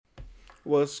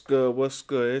What's good? What's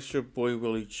good? It's your boy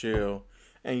Willie Chill.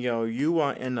 And yo, you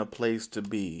are in a place to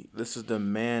be. This is the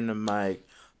Man the Mike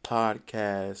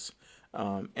podcast,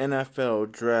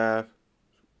 NFL Draft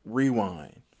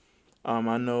Rewind.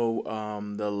 I know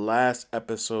the last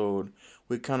episode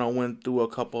we kind of went through a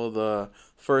couple of the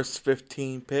first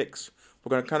 15 picks. We're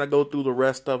going to kind of go through the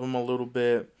rest of them a little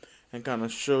bit and kind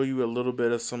of show you a little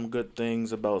bit of some good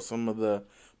things about some of the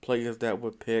players that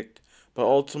were picked. But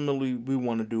ultimately, we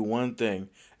want to do one thing,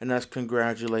 and that's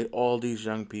congratulate all these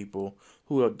young people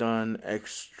who have done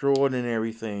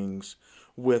extraordinary things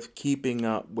with keeping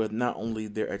up with not only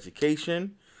their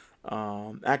education,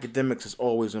 academics is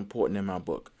always important in my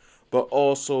book, but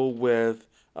also with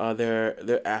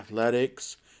their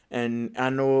athletics. And I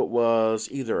know it was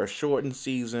either a shortened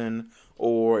season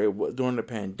or it was during the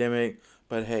pandemic,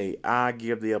 but hey, I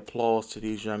give the applause to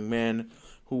these young men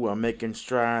who are making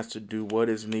strides to do what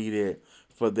is needed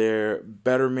for their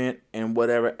betterment in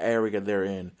whatever area they're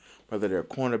in, whether they're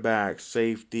cornerback,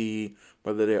 safety,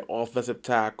 whether they're offensive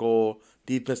tackle,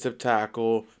 defensive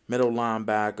tackle, middle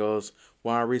linebackers,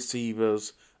 wide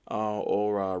receivers,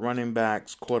 or running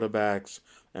backs, quarterbacks,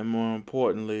 and more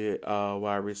importantly,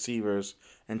 wide receivers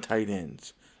and tight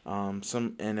ends.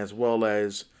 Some and as well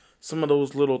as some of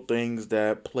those little things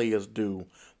that players do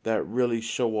that really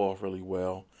show off really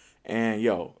well. And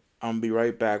yo, I'm gonna be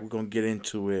right back. We're gonna get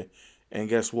into it. And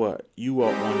guess what? You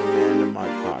are on the Man and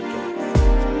Mike podcast.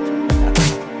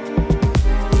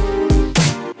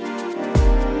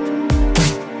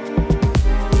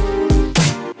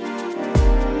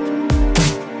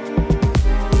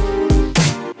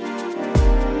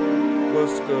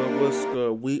 What's good? What's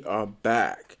good? We are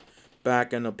back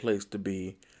in the place to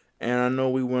be. And I know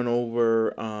we went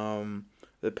over.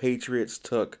 The Patriots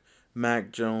took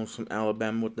Mac Jones from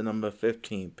Alabama with the number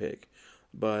 15 pick,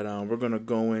 but we're gonna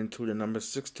go into the number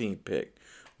 16 pick,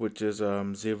 which is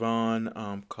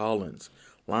Zevon Collins,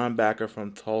 linebacker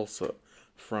from Tulsa,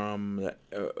 from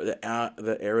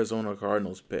the Arizona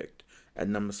Cardinals picked at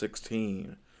number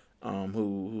 16,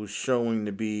 who's showing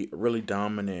to be really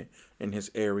dominant in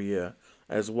his area,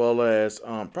 as well as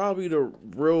probably the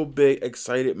real big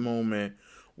excited moment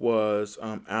was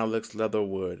Alex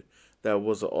Leatherwood, that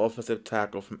was an offensive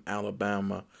tackle from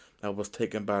Alabama that was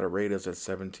taken by the Raiders at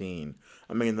 17.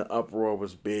 I mean, the uproar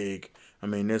was big. I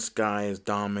mean, this guy is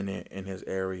dominant in his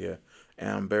area,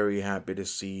 and I'm very happy to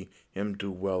see him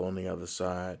do well on the other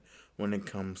side when it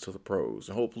comes to the pros.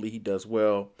 And hopefully he does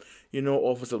well. You know,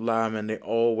 offensive linemen, they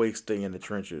always stay in the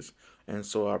trenches. And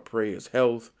so I pray his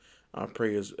health. I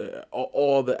pray his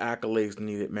all the accolades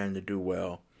needed, man, to do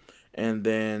well. And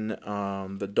then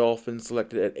the Dolphins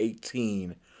selected at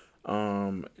 18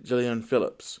 Jillian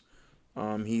Phillips.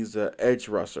 He's an edge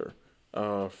rusher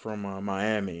from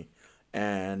Miami.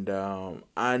 And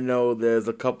I know there's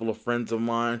a couple of friends of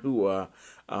mine who are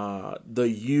the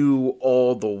U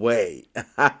all the way.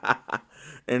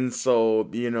 And so,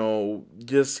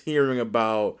 just hearing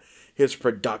about his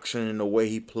production and the way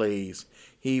he plays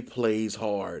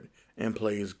hard and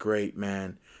plays great,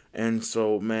 man. And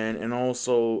so, man, and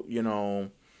also,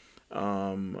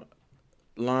 um,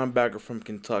 linebacker from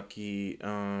Kentucky,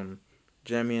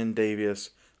 Jamian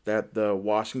Davis, that the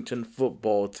Washington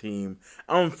football team.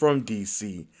 I'm from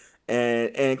DC.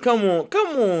 And come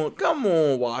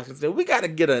on, Washington. We gotta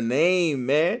get a name,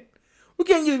 man. We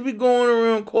can't just be going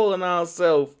around calling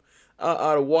ourselves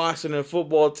the Washington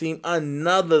football team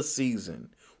another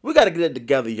season. We gotta get it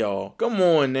together, y'all. Come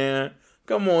on, now.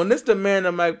 Come on. This the Man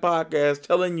of Mike podcast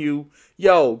telling you,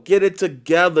 yo, get it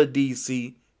together,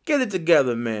 DC. Get it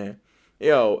together, man.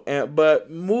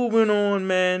 But moving on,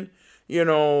 man. You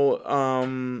know,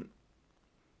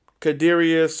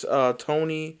 Kadarius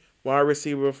Tony, wide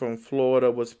receiver from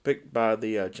Florida, was picked by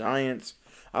the Giants.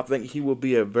 I think he will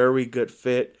be a very good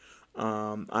fit.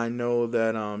 I know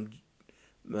that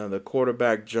the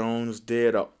quarterback Jones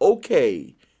did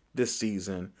okay this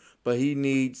season, but he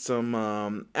needs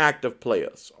some active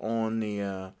players on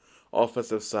the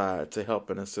offensive side to help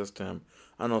and assist him.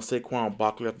 I know Saquon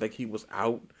Barkley, I think he was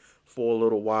out for a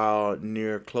little while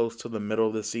near close to the middle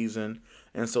of the season.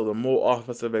 And so the more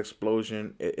offensive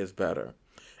explosion is better.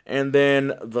 And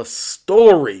then the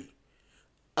story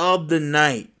of the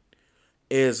night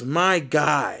is my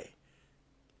guy,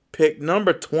 pick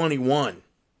number 21,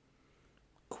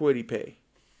 Kwity Paye,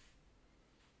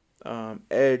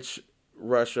 edge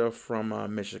rusher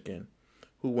from Michigan,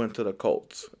 who went to the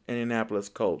Colts, Indianapolis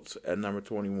Colts at number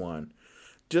 21.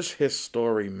 Just his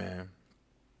story, man.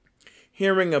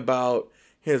 Hearing about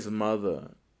his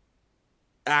mother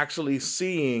actually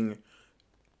seeing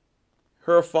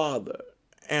her father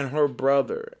and her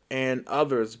brother and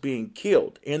others being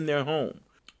killed in their home.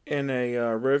 in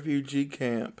a refugee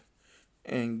camp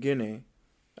in Guinea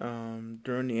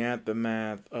during the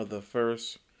aftermath of the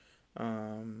first,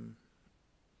 um,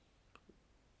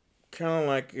 kind of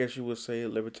like, I guess you would say,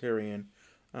 libertarian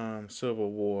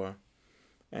civil war.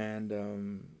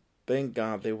 And thank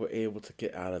God they were able to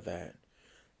get out of that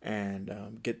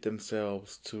and get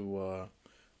themselves to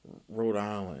Rhode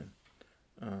Island.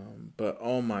 But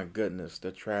oh my goodness,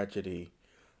 the tragedy.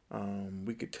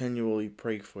 We continually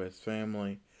pray for his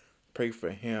family, pray for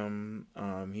him.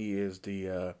 He is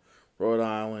the Rhode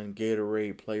Island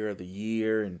Gatorade Player of the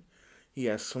Year, and he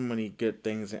has so many good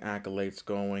things and accolades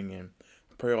going. And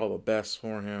pray all the best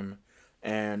for him.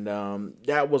 And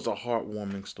that was a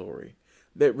heartwarming story.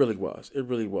 That really was. It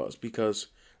really was because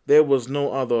there was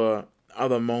no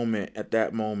other moment at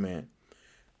that moment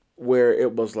where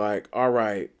it was like, all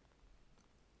right,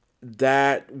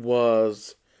 that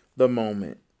was the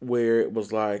moment where it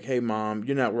was like, hey, mom,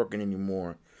 you're not working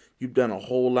anymore. You've done a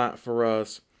whole lot for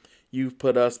us. You've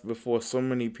put us before so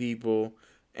many people,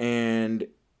 and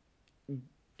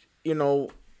you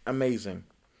know, amazing.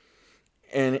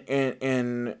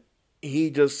 And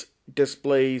he just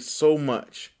displays so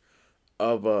much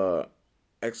of a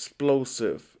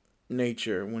explosive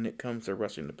nature when it comes to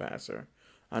rushing the passer.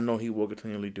 I know he will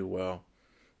continually do well,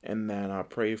 and then I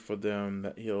pray for them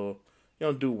that he'll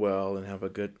do well and have a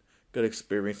good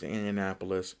experience in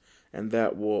Indianapolis, and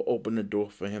that will open the door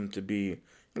for him to be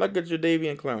like a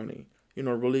Jadeveon Clowney.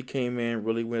 Really came in,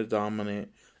 really was dominant,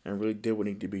 and really did what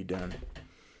needed to be done.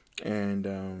 And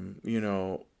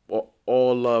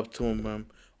all love to him,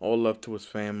 all love to his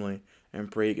family,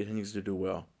 and pray he continues to do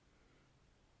well.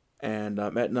 And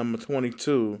at number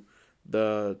 22,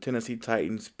 the Tennessee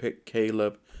Titans picked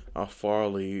Caleb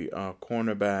Farley,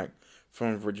 cornerback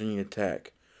from Virginia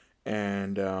Tech.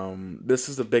 And this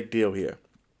is a big deal here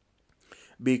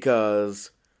because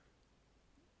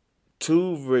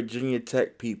two Virginia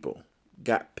Tech people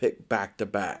got picked back to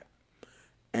back.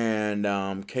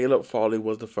 And Caleb Farley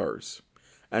was the first.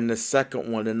 And the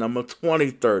second one, the number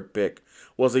 23rd pick,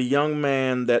 was a young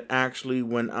man that actually,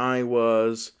 when I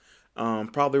was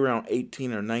probably around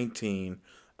 18 or 19,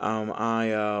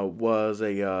 I was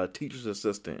a teacher's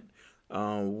assistant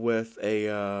with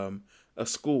a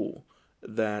school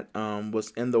that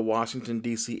was in the Washington,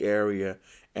 D.C. area,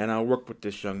 and I worked with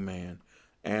this young man.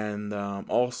 And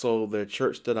also the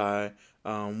church that I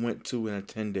went to and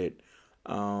attended,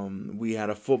 we had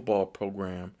a football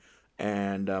program,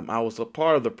 and I was a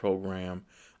part of the program.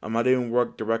 I didn't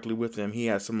work directly with him. He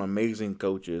had some amazing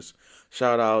coaches.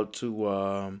 Shout out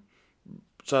to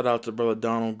Brother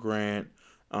Donald Grant.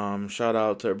 Shout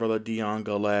out to Brother Dion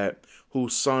Gillette,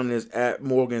 whose son is at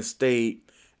Morgan State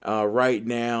right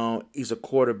now. He's a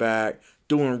quarterback,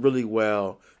 doing really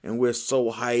well, and we're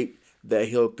so hyped that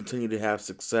he'll continue to have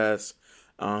success.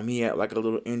 He had like a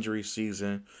little injury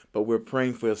season, but we're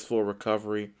praying for his full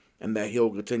recovery and that he'll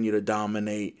continue to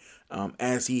dominate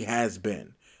as he has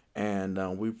been.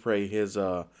 And we pray his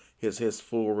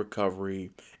full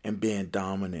recovery and being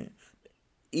dominant,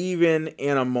 even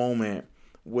in a moment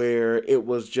where it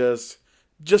was just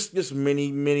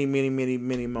many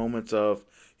moments of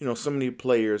so many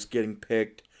players getting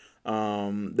picked.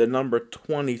 The number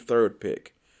 23rd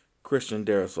pick, Christian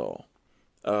Darrisaw,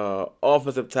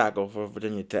 offensive tackle for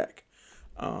Virginia Tech.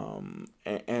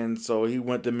 And so he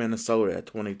went to Minnesota at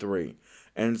 23.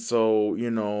 And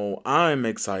so, I'm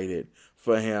excited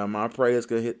for him. I pray it's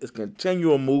going to hit this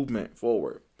continual movement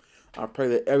forward. I pray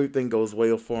that everything goes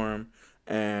well for him,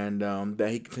 and that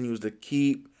he continues to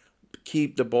keep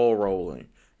the ball rolling,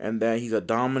 and that he's a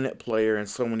dominant player in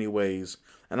so many ways.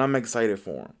 And I'm excited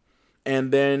for him.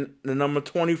 And then the number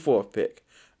 24th pick,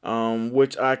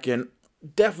 which I can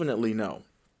definitely know,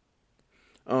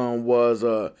 was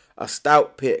a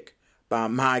stout pick by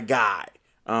my guy,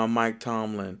 Mike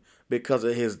Tomlin, because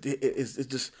of his it's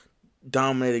just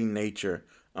dominating nature.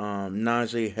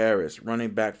 Najee Harris,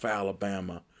 running back for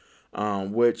Alabama,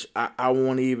 which I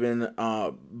won't even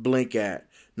blink at,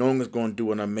 knowing he's going to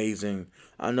do an amazing.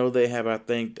 I know they have, I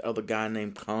think, the other guy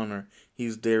named Connor.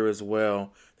 He's there as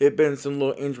well. They've been some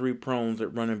little injury prone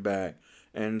at running back,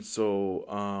 and so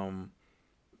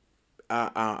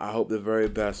I hope the very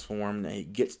best for him, that he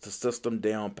gets the system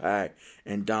down pat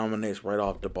and dominates right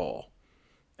off the ball.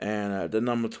 And the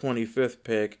number 25th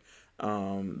pick,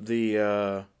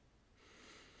 the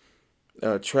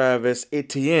Travis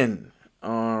Etienne,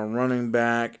 running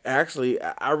back. Actually,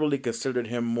 I really considered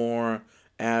him more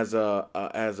as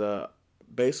a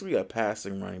basically a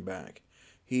passing running back.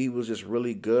 He was just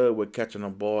really good with catching a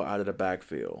ball out of the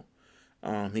backfield.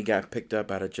 He got picked up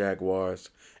by the Jaguars,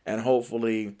 and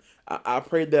hopefully, I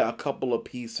pray that a couple of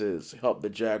pieces help the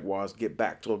Jaguars get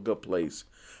back to a good place.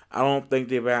 I don't think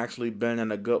they've actually been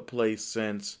in a good place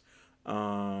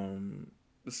um,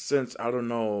 since I don't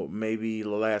know, maybe the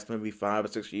last maybe 5 or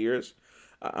 6 years.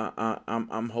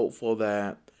 I'm hopeful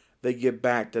that they get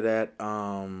back to that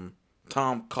Tom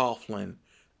Coughlin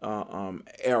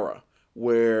era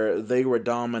where they were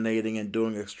dominating and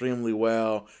doing extremely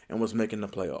well and was making the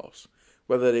playoffs.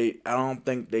 I don't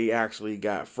think they actually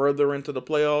got further into the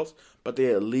playoffs, but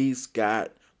they at least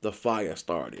got the fire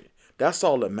started. That's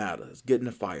all that matters, getting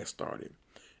the fire started.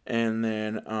 And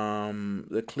then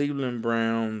the Cleveland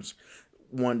Browns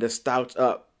wanted to stout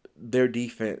up their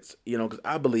defense, because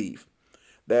I believe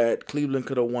that Cleveland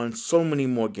could have won so many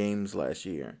more games last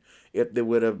year if they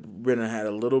would have been had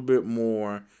a little bit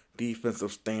more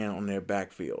defensive stand on their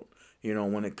backfield.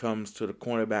 When it comes to the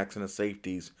cornerbacks and the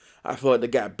safeties, I feel like they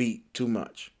got beat too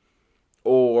much.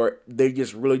 Or they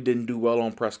just really didn't do well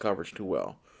on press coverage too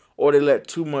well. Or they let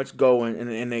too much go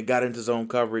and they got into zone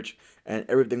coverage and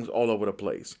everything's all over the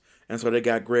place. And so they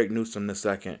got Greg Newsome the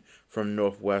second from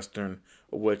Northwestern,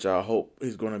 which I hope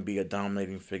he's going to be a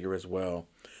dominating figure as well.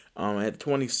 At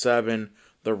 27,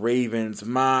 the Ravens,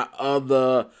 my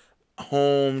other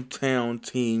hometown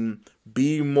team,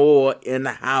 be more in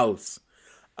the house.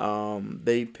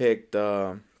 They picked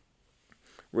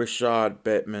Rashad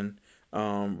Bateman,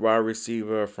 wide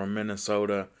receiver from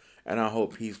Minnesota, and I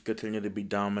hope he's continued to be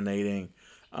dominating.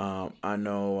 I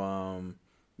know,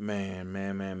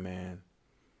 man,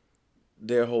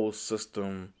 their whole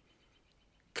system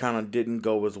kind of didn't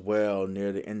go as well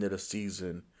near the end of the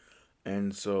season.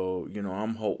 And so,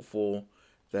 I'm hopeful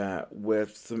that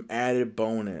with some added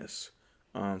bonus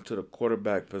to the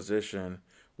quarterback position,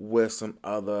 with some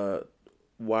other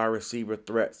wide receiver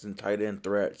threats and tight end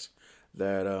threats,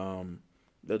 that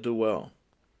they'll do well.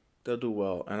 They'll do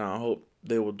well, and I hope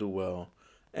they will do well.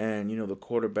 And the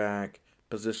quarterback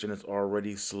position is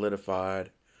already solidified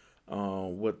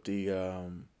with the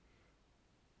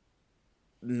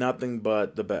nothing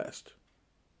but the best.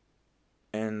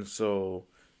 And so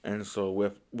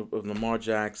with Lamar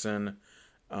Jackson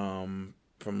from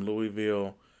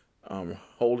Louisville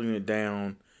holding it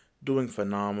down, doing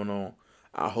phenomenal.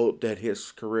 I hope that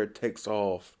his career takes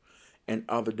off in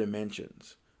other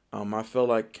dimensions. I feel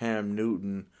like Cam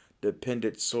Newton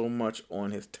depended so much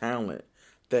on his talent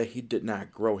that he did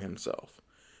not grow himself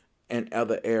in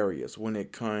other areas when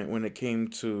it came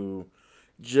to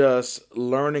just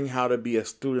learning how to be a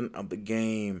student of the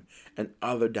game and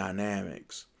other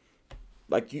dynamics.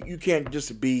 Like you can't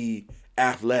just be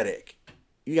athletic.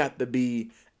 You have to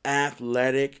be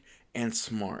athletic and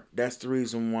smart. That's the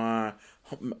reason why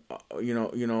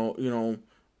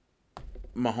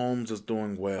Mahomes is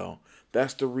doing well.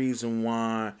 That's the reason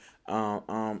why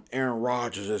Aaron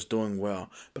Rodgers is doing well,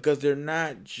 because they're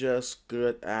not just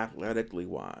good athletically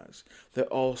wise. They're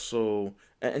also,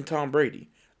 and Tom Brady,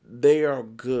 they are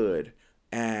good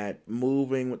at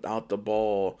moving without the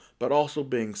ball, but also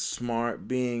being smart,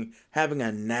 having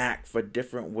a knack for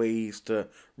different ways to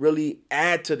really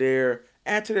add to their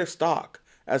stock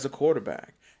as a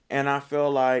quarterback. And I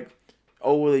feel like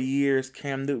over the years,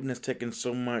 Cam Newton has taken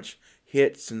so much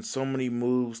hits and so many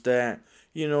moves that,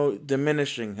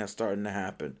 diminishing has started to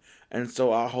happen. And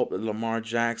so I hope that Lamar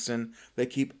Jackson, they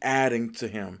keep adding to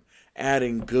him,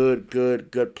 adding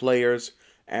good players,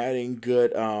 adding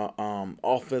good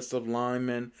offensive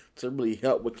linemen to really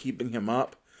help with keeping him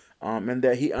up. And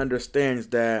that he understands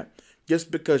that just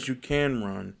because you can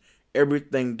run,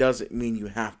 everything doesn't mean you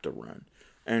have to run.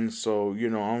 And so,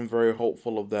 I'm very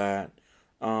hopeful of that.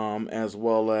 As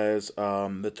well as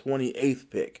the 28th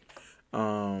pick.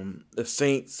 The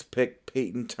Saints picked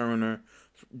Peyton Turner,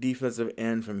 defensive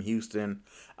end from Houston.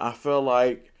 I feel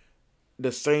like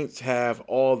the Saints have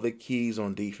all the keys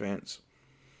on defense.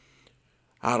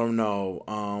 I don't know.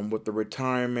 With the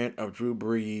retirement of Drew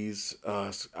Brees,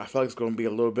 I feel like it's going to be a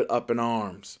little bit up in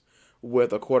arms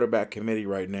with a quarterback committee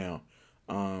right now.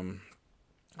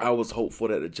 I was hopeful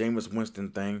that the Jameis Winston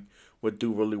thing would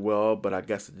do really well, but I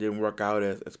guess it didn't work out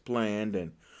as planned.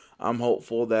 And I'm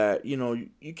hopeful that you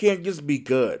can't just be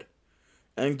good,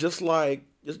 and just like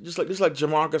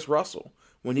Jamarcus Russell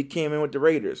when he came in with the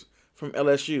Raiders from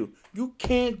LSU, you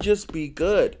can't just be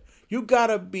good. You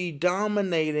gotta be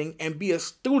dominating and be a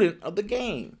student of the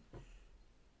game.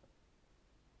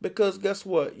 Because guess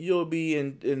what? You'll be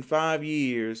in 5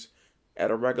 years at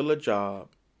a regular job,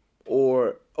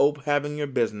 or having your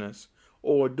business,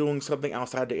 or doing something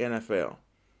outside the NFL.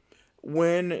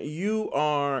 When you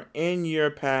are in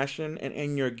your passion and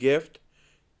in your gift,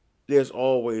 there's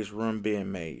always room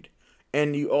being made.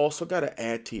 And you also got to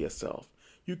add to yourself.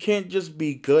 You can't just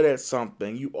be good at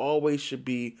something. You always should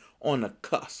be on the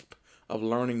cusp of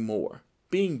learning more,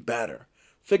 being better,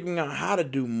 figuring out how to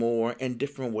do more in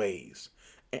different ways.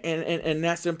 And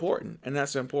that's important. And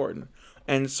that's important.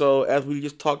 And so, as we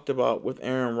just talked about with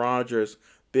Aaron Rodgers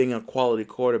being a quality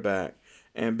quarterback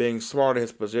and being smart at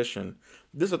his position,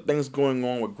 there's things going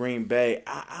on with Green Bay.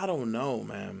 I don't know,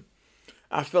 man.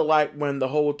 I feel like when the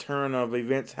whole turn of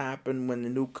events happened, when the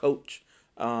new coach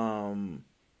um,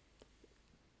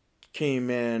 came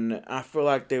in, I feel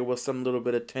like there was some little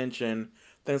bit of tension.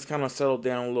 Things kind of settled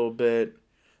down a little bit.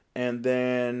 And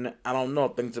then, I don't know,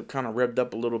 things have kind of revved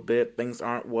up a little bit. Things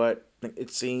aren't what it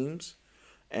seems.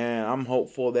 And I'm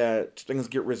hopeful that things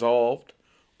get resolved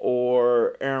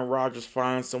or Aaron Rodgers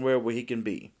finds somewhere where he can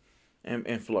be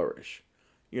and flourish.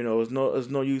 There's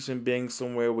no use in being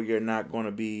somewhere where you're not going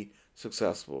to be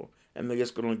successful. And they're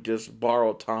just going to just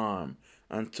borrow time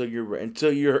until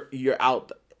you're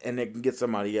out and they can get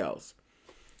somebody else.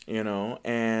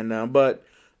 But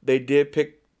they did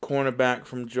pick cornerback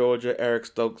from Georgia, Eric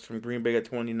Stokes from Green Bay at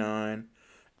 29.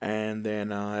 And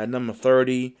then at number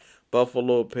 30,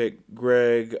 Buffalo picked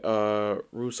Greg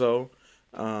Rousseau,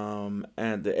 and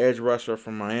the edge rusher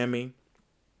from Miami.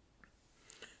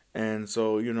 And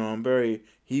so,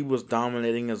 he was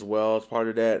dominating as well as part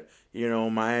of that,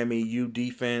 Miami U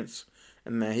defense,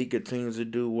 and then he continues to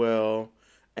do well.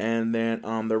 And then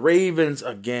the Ravens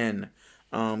again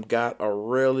got a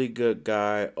really good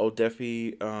guy,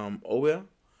 Odefi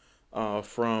Owe,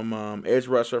 from edge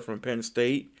rusher from Penn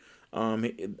State.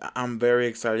 I'm very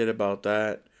excited about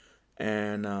that,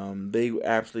 and they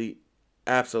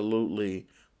absolutely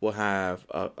will have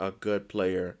a good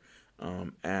player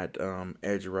at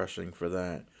edge rushing for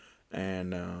that,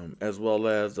 and as well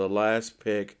as the last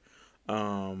pick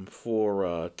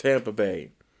for Tampa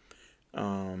Bay,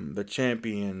 the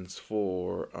champions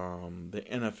for the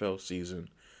NFL season,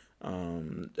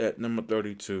 at number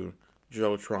 32,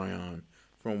 Joe Tryon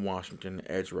from Washington,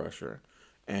 edge rusher.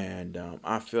 And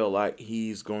I feel like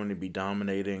he's going to be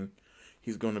dominating.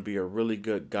 He's going to be a really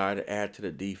good guy to add to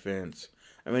the defense.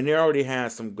 I mean, they already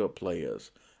had some good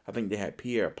players. I think they had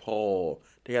Pierre Paul.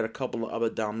 They had a couple of other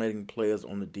dominating players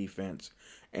on the defense.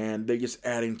 And they're just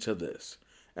adding to this.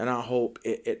 And I hope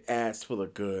it adds for the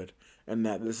good. And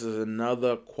that this is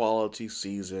another quality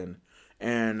season.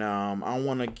 And I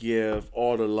want to give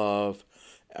all the love.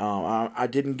 I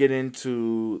didn't get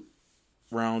into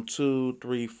round 2,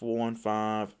 3, 4, and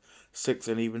 5, 6,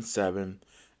 and even 7.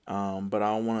 But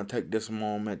I want to take this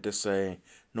moment to say,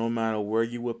 no matter where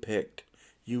you were picked,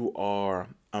 you are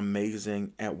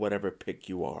amazing at whatever pick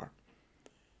you are.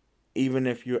 Even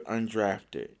if you're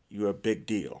undrafted, you're a big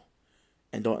deal.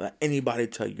 And don't let anybody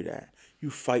tell you that. You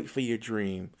fight for your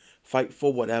dream. Fight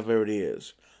for whatever it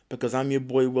is. Because I'm your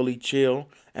boy Willie Chill,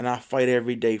 and I fight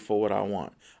every day for what I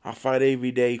want. I fight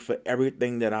every day for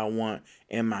everything that I want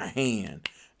in my hand.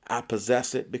 I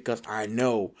possess it because I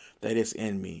know that it's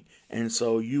in me. And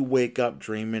so you wake up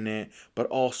dreaming it, but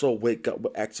also wake up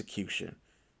with execution.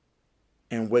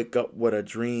 And wake up with a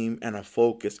dream and a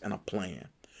focus and a plan.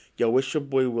 Yo, it's your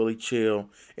boy Willie Chill.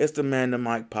 It's the Man to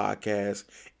Mike podcast.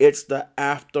 It's the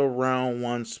After Round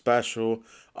 1 special,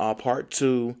 part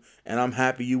 2. And I'm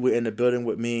happy you were in the building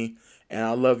with me. And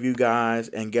I love you guys.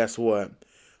 And guess what?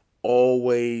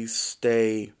 Always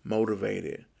stay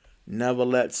motivated. Never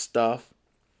let stuff,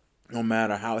 no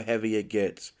matter how heavy it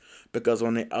gets. Because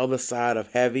on the other side of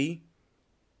heavy,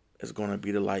 it's going to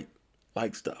be the light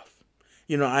stuff.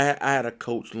 I had a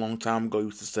coach a long time ago who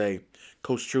used to say,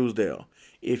 Coach Truesdale,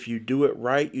 if you do it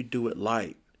right, you do it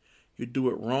light. You do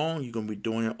it wrong, you're going to be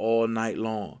doing it all night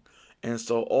long. And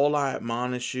so all I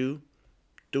admonish you,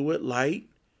 do it light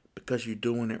because you're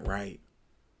doing it right.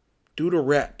 Do the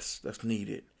reps that's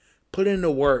needed. Put in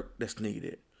the work that's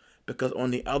needed. Because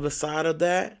on the other side of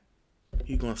that,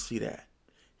 you're going to see that.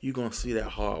 You're going to see that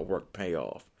hard work pay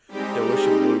off. Yo, it's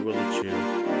your boy Willie Chill.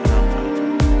 And I'm out.